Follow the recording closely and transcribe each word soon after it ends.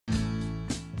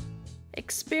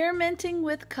Experimenting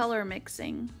with color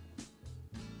mixing.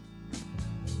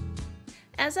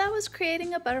 As I was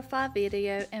creating a butterfly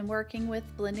video and working with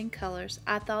blending colors,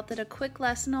 I thought that a quick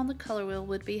lesson on the color wheel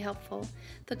would be helpful.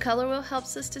 The color wheel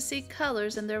helps us to see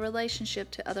colors and their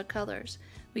relationship to other colors.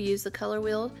 We use the color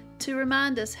wheel to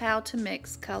remind us how to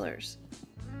mix colors.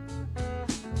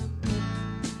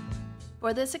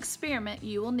 For this experiment,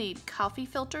 you will need coffee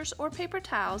filters or paper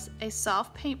towels, a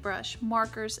soft paintbrush,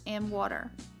 markers, and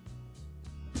water.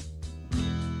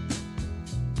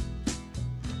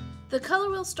 The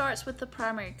color wheel starts with the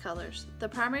primary colors. The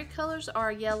primary colors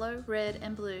are yellow, red,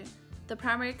 and blue. The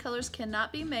primary colors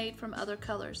cannot be made from other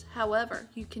colors. However,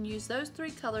 you can use those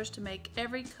three colors to make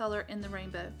every color in the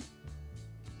rainbow.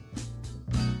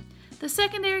 The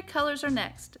secondary colors are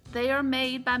next. They are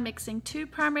made by mixing two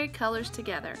primary colors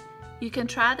together. You can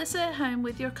try this at home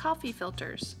with your coffee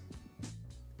filters.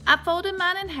 I folded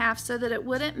mine in half so that it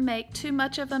wouldn't make too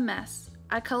much of a mess.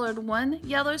 I colored one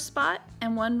yellow spot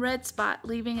and one red spot,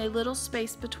 leaving a little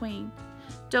space between.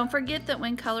 Don't forget that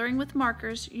when coloring with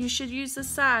markers, you should use the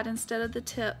side instead of the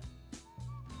tip.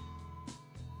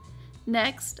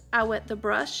 Next, I wet the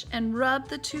brush and rubbed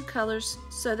the two colors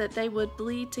so that they would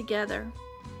bleed together.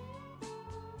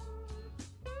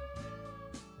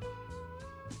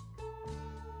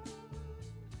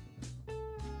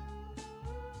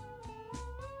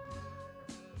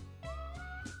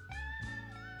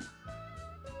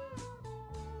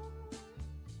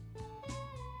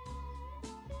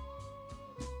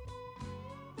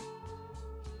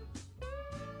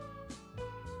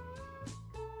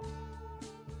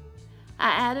 I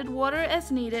added water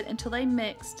as needed until they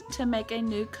mixed to make a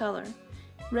new color.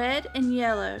 Red and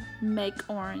yellow make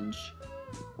orange.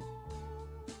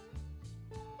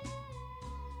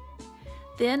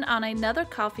 Then on another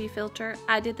coffee filter,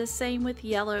 I did the same with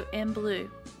yellow and blue.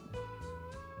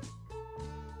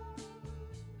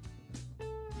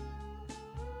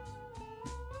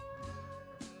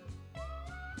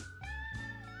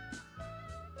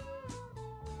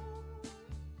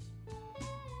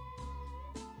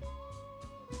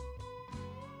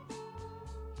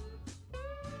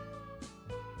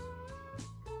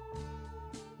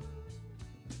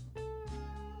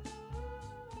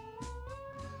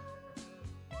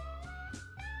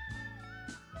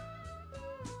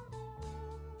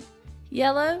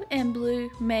 Yellow and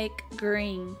blue make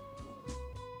green.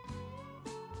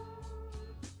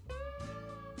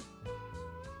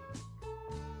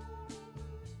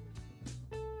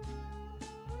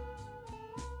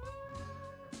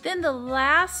 Then the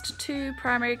last two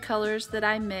primary colors that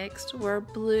I mixed were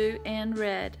blue and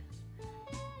red.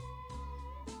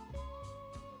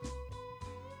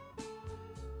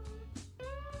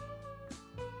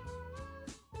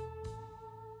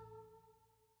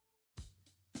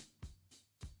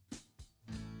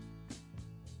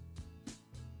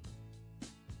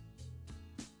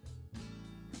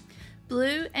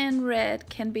 Blue and red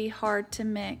can be hard to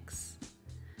mix.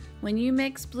 When you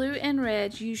mix blue and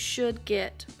red, you should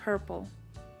get purple.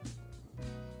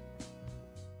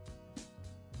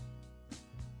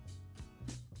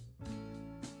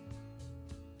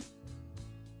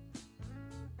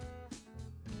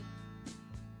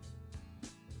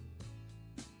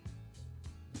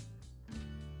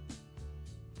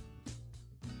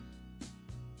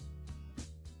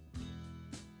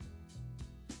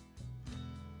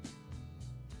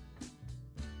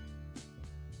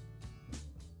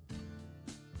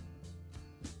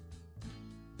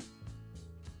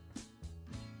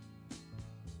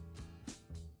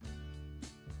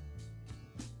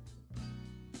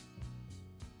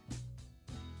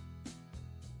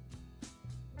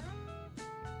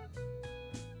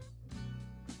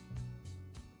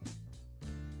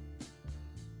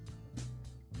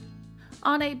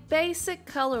 On a basic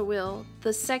color wheel,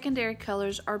 the secondary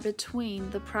colors are between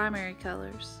the primary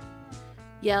colors.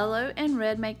 Yellow and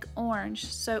red make orange,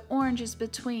 so orange is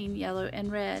between yellow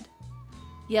and red.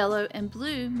 Yellow and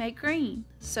blue make green,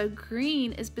 so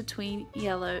green is between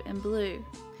yellow and blue.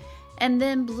 And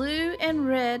then blue and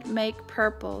red make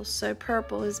purple, so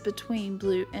purple is between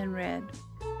blue and red.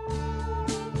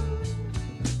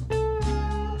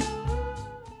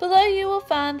 Below you will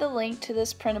find the link to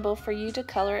this printable for you to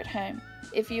color at home.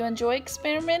 If you enjoy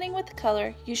experimenting with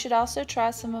color, you should also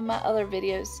try some of my other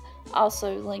videos,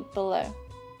 also linked below.